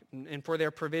livestock and for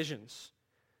their provisions.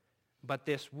 But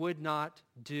this would not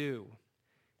do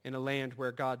in a land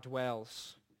where God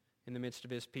dwells in the midst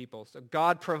of his people. So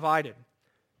God provided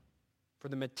for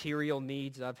the material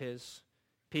needs of his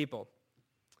people.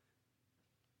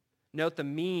 Note the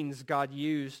means God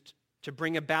used to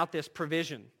bring about this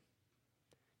provision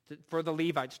for the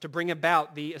Levites, to bring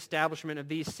about the establishment of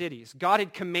these cities. God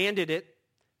had commanded it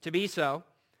to be so,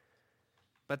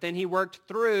 but then he worked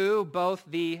through both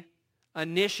the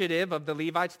initiative of the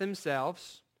Levites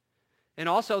themselves and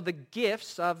also the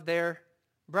gifts of their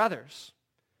brothers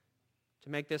to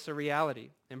make this a reality.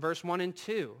 In verse 1 and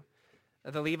 2,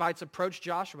 the Levites approached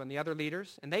Joshua and the other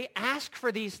leaders, and they asked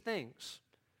for these things.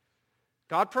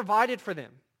 God provided for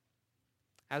them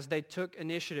as they took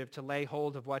initiative to lay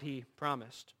hold of what he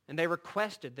promised. And they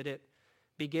requested that it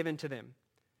be given to them.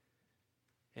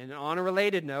 And on a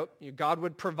related note, God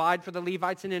would provide for the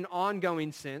Levites in an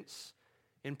ongoing sense,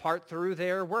 in part through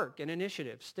their work and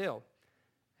initiative still,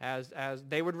 as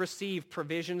they would receive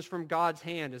provisions from God's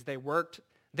hand as they worked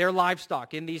their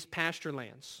livestock in these pasture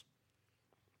lands.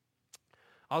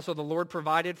 Also, the Lord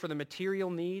provided for the material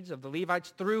needs of the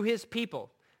Levites through his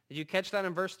people. Did you catch that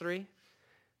in verse 3?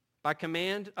 By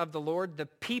command of the Lord, the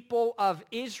people of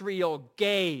Israel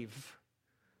gave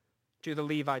to the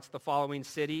Levites the following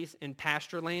cities and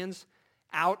pasture lands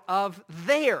out of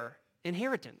their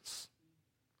inheritance.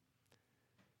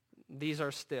 These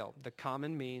are still the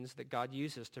common means that God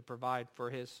uses to provide for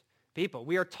his people.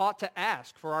 We are taught to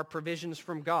ask for our provisions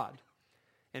from God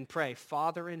and pray,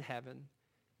 Father in heaven,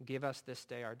 give us this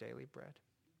day our daily bread.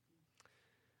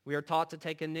 We are taught to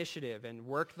take initiative and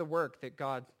work the work that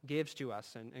God gives to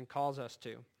us and calls us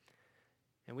to.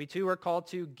 And we too are called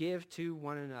to give to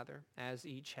one another as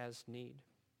each has need.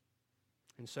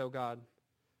 And so God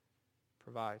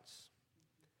provides.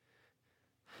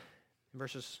 In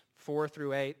verses 4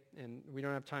 through 8, and we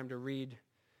don't have time to read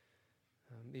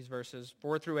these verses,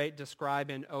 4 through 8 describe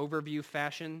in overview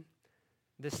fashion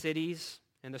the cities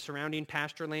and the surrounding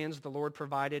pasture lands the Lord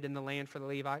provided in the land for the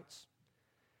Levites.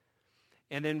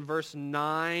 And then verse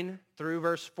 9 through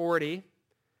verse 40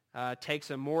 takes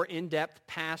a more in-depth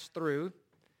pass through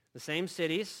the same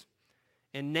cities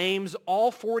and names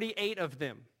all 48 of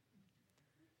them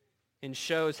and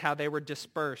shows how they were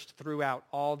dispersed throughout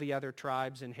all the other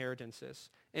tribes' inheritances.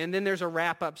 And then there's a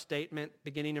wrap-up statement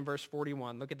beginning in verse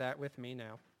 41. Look at that with me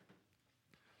now.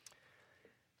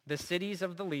 The cities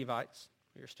of the Levites.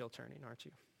 You're still turning, aren't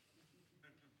you?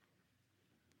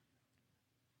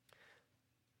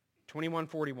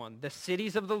 21:41. The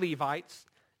cities of the Levites,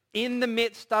 in the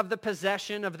midst of the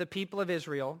possession of the people of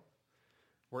Israel,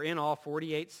 were in all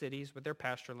 48 cities with their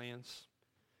pasture lands.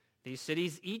 These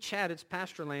cities each had its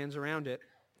pasture lands around it.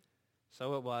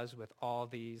 So it was with all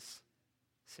these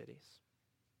cities.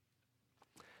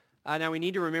 Now we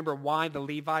need to remember why the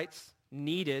Levites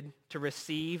needed to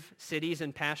receive cities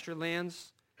and pasture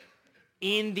lands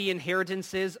in the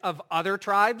inheritances of other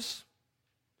tribes.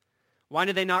 Why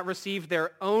did they not receive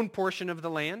their own portion of the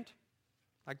land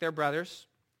like their brothers?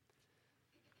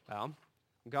 Well,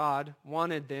 God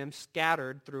wanted them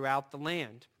scattered throughout the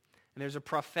land. And there's a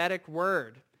prophetic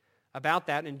word about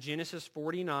that in Genesis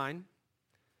 49,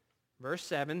 verse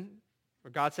 7,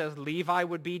 where God says Levi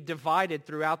would be divided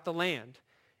throughout the land.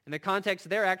 In the context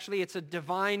there, actually, it's a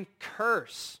divine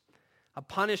curse, a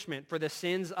punishment for the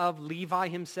sins of Levi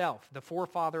himself, the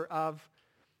forefather of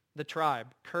the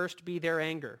tribe. Cursed be their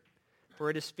anger, for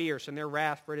it is fierce, and their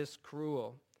wrath, for it is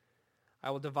cruel. I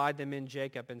will divide them in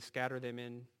Jacob and scatter them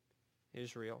in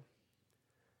Israel.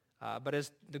 But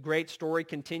as the great story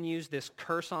continues, this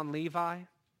curse on Levi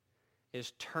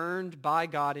is turned by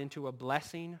God into a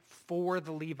blessing for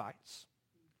the Levites.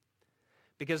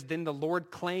 Because then the Lord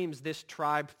claims this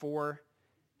tribe for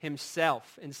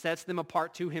himself and sets them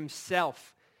apart to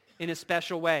himself in a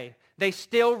special way. They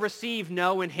still receive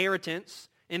no inheritance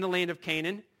in the land of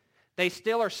Canaan. They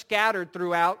still are scattered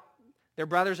throughout their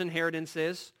brothers'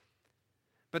 inheritances.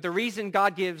 But the reason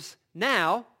God gives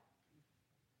now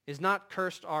is not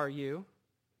cursed are you,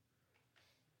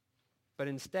 but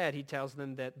instead he tells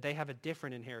them that they have a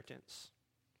different inheritance,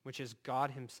 which is God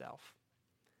himself.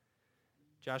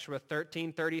 Joshua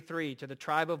 13:33, to the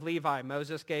tribe of Levi,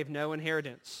 Moses gave no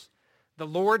inheritance. The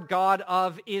Lord God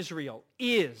of Israel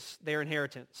is their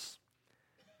inheritance,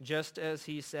 just as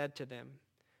he said to them.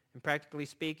 And practically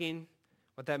speaking,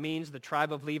 what that means, the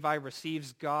tribe of Levi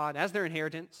receives God as their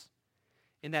inheritance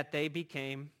in that they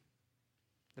became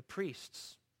the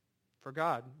priests for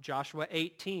God. Joshua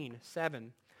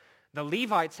 18:7, the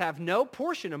Levites have no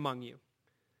portion among you,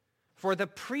 for the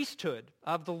priesthood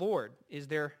of the Lord is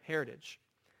their heritage.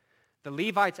 The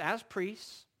Levites as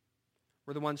priests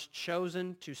were the ones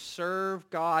chosen to serve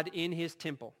God in his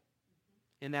temple,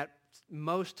 in that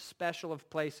most special of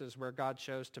places where God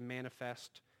chose to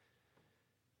manifest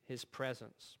his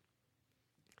presence.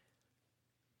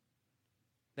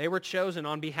 They were chosen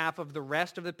on behalf of the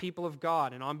rest of the people of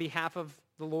God and on behalf of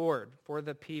the Lord for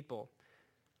the people.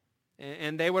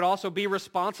 And they would also be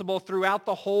responsible throughout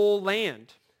the whole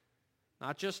land,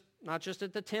 not just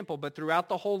at the temple, but throughout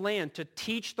the whole land, to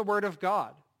teach the word of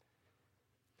God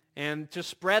and to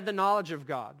spread the knowledge of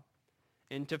God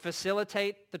and to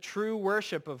facilitate the true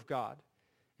worship of God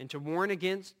and to warn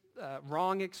against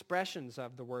wrong expressions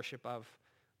of the worship of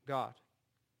God.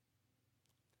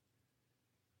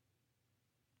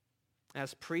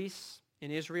 As priests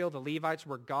in Israel, the Levites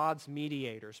were God's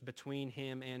mediators between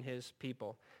him and his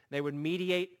people. They would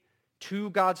mediate to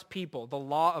God's people the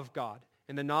law of God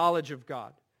and the knowledge of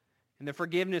God and the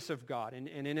forgiveness of God and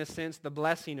in a sense, the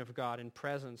blessing of God and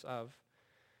presence of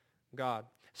God.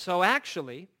 So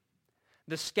actually,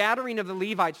 the scattering of the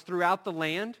Levites throughout the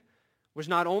land was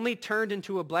not only turned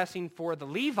into a blessing for the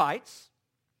Levites,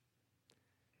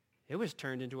 it was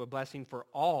turned into a blessing for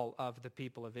all of the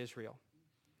people of Israel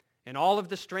and all of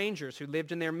the strangers who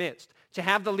lived in their midst. To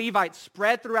have the Levites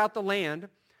spread throughout the land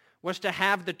was to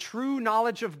have the true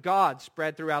knowledge of God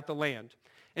spread throughout the land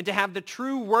and to have the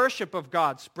true worship of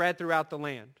God spread throughout the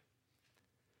land.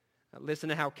 Now, listen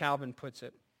to how Calvin puts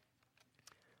it.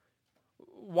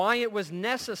 Why it was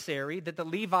necessary that the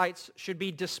Levites should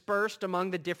be dispersed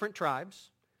among the different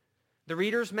tribes, the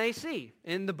readers may see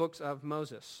in the books of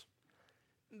Moses.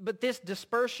 But this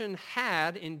dispersion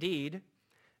had indeed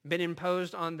been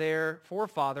imposed on their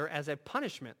forefather as a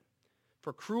punishment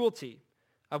for cruelty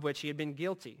of which he had been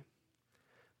guilty.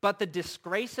 But the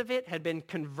disgrace of it had been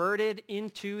converted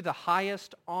into the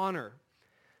highest honor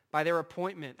by their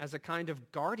appointment as a kind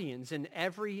of guardians in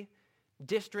every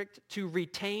district to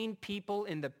retain people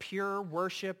in the pure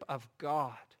worship of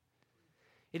God.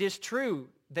 It is true,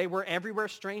 they were everywhere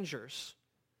strangers,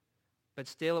 but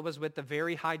still it was with the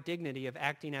very high dignity of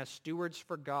acting as stewards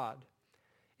for God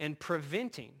and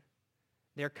preventing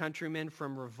their countrymen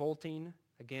from revolting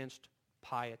against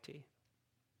piety.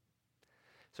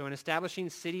 So in establishing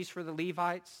cities for the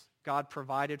Levites God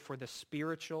provided for the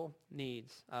spiritual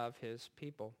needs of his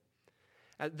people.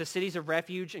 The cities of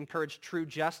refuge encouraged true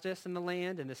justice in the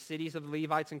land, and the cities of the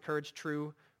Levites encouraged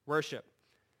true worship.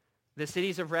 The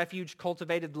cities of refuge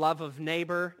cultivated love of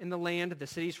neighbor in the land. The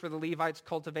cities for the Levites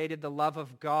cultivated the love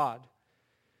of God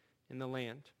in the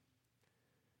land.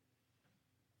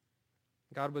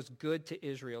 God was good to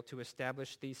Israel to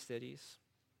establish these cities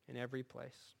in every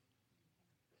place.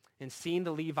 And seeing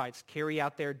the Levites carry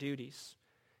out their duties,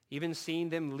 even seeing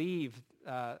them leave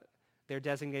their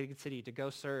designated city to go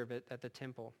serve at the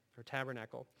temple or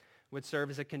tabernacle, would serve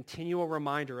as a continual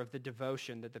reminder of the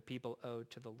devotion that the people owed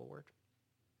to the Lord.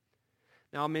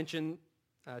 Now I'll mention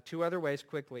two other ways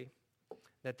quickly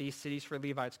that these cities for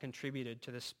Levites contributed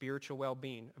to the spiritual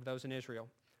well-being of those in Israel.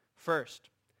 First,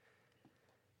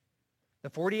 the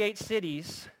 48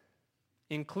 cities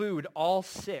include all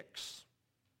 6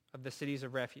 of the cities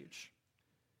of refuge.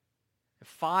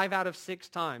 5 out of 6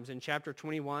 times in chapter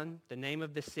 21, the name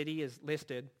of the city is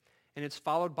listed, and it's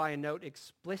followed by a note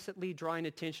explicitly drawing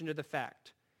attention to the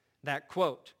fact that,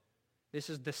 quote, this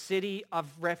is the city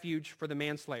of refuge for the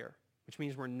manslayer, which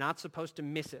means we're not supposed to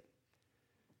miss it,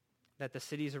 that the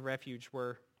cities of refuge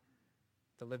were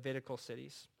the Levitical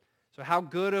cities. So how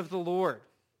good of the Lord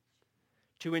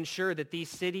to ensure that these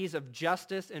cities of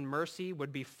justice and mercy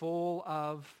would be full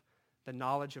of the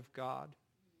knowledge of God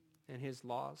and his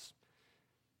laws.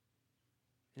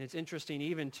 And it's interesting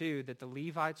even, too, that the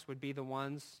Levites would be the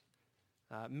ones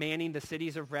manning the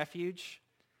cities of refuge,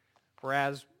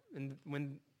 whereas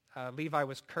when Levi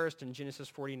was cursed in Genesis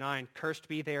 49, cursed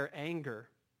be their anger,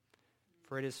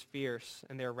 for it is fierce,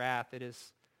 and their wrath, it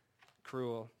is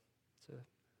cruel. It's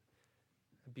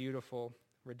a beautiful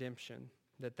redemption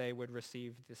that they would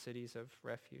receive the cities of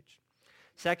refuge.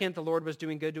 Second, the Lord was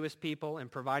doing good to his people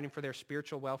and providing for their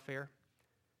spiritual welfare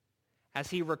as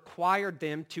he required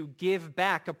them to give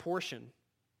back a portion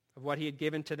of what he had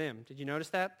given to them. Did you notice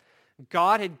that?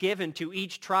 God had given to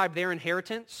each tribe their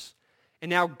inheritance, and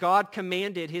now God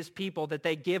commanded his people that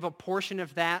they give a portion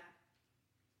of that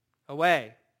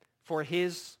away for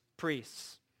his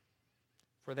priests,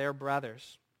 for their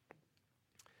brothers.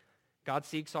 God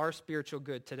seeks our spiritual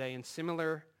good today in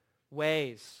similar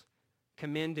ways,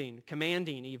 commanding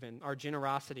even our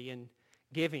generosity and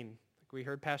giving. Like we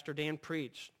heard Pastor Dan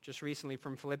preach just recently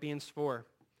from Philippians 4.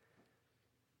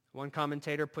 One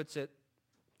commentator puts it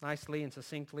nicely and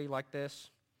succinctly like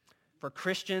this: for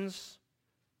Christians,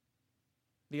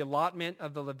 the allotment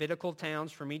of the Levitical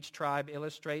towns from each tribe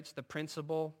illustrates the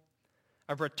principle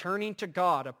of returning to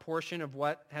God a portion of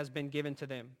what has been given to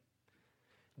them.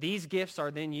 These gifts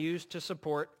are then used to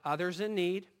support others in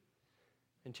need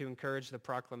and to encourage the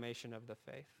proclamation of the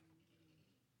faith.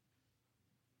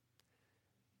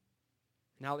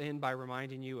 And I'll end by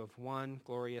reminding you of one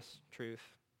glorious truth,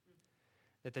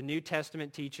 that the New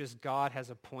Testament teaches God has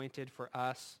appointed for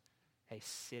us a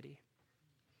city.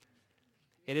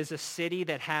 It is a city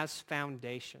that has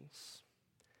foundations,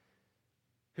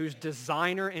 whose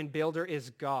designer and builder is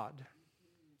God.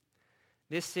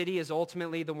 This city is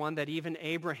ultimately the one that even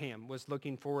Abraham was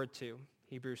looking forward to,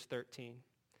 Hebrews 13.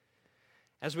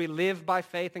 As we live by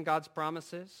faith in God's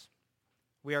promises,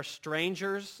 we are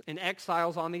strangers and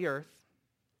exiles on the earth,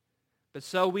 but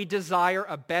so we desire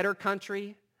a better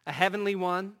country, a heavenly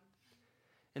one,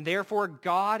 and therefore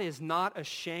God is not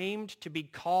ashamed to be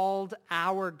called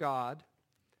our God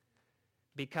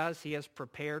because he has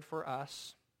prepared for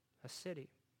us a city.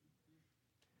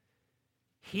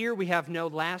 Here we have no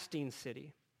lasting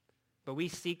city, but we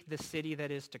seek the city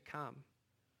that is to come.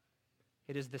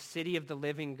 It is the city of the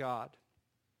living God,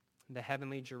 the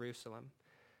heavenly Jerusalem.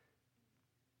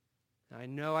 Now, I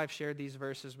know I've shared these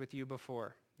verses with you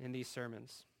before in these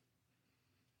sermons,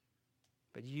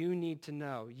 but you need to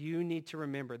know, you need to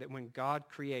remember that when God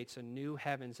creates a new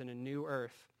heavens and a new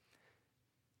earth,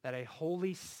 that a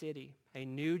holy city, a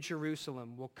new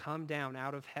Jerusalem, will come down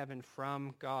out of heaven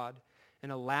from God.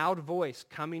 And a loud voice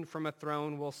coming from a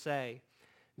throne will say,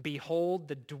 behold,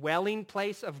 the dwelling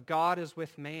place of God is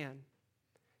with man.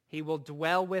 He will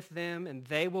dwell with them, and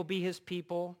they will be his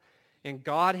people, and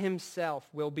God himself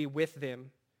will be with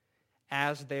them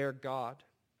as their God.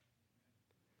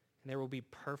 And there will be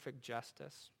perfect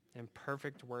justice and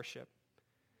perfect worship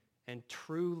and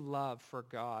true love for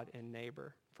God and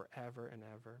neighbor forever and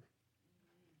ever.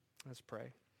 Let's pray.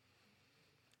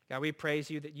 God, we praise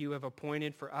you that you have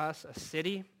appointed for us a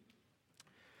city.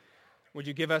 Would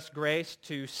you give us grace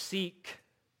to seek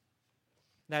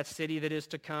that city that is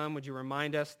to come? Would you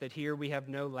remind us that here we have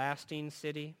no lasting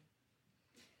city?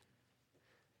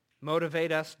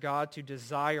 Motivate us, God, to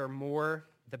desire more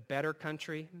the better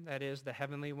country, that is the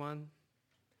heavenly one.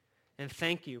 And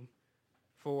thank you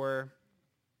for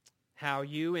how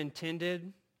you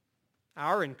intended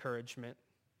our encouragement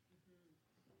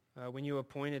when you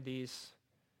appointed these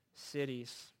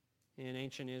cities in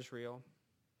ancient Israel.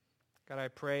 God, I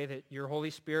pray that your Holy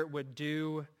Spirit would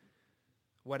do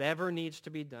whatever needs to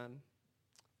be done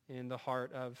in the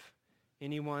heart of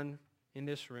anyone in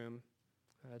this room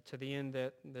to the end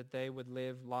that they would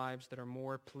live lives that are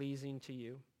more pleasing to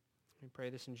you. We pray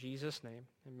this in Jesus' name.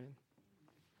 Amen.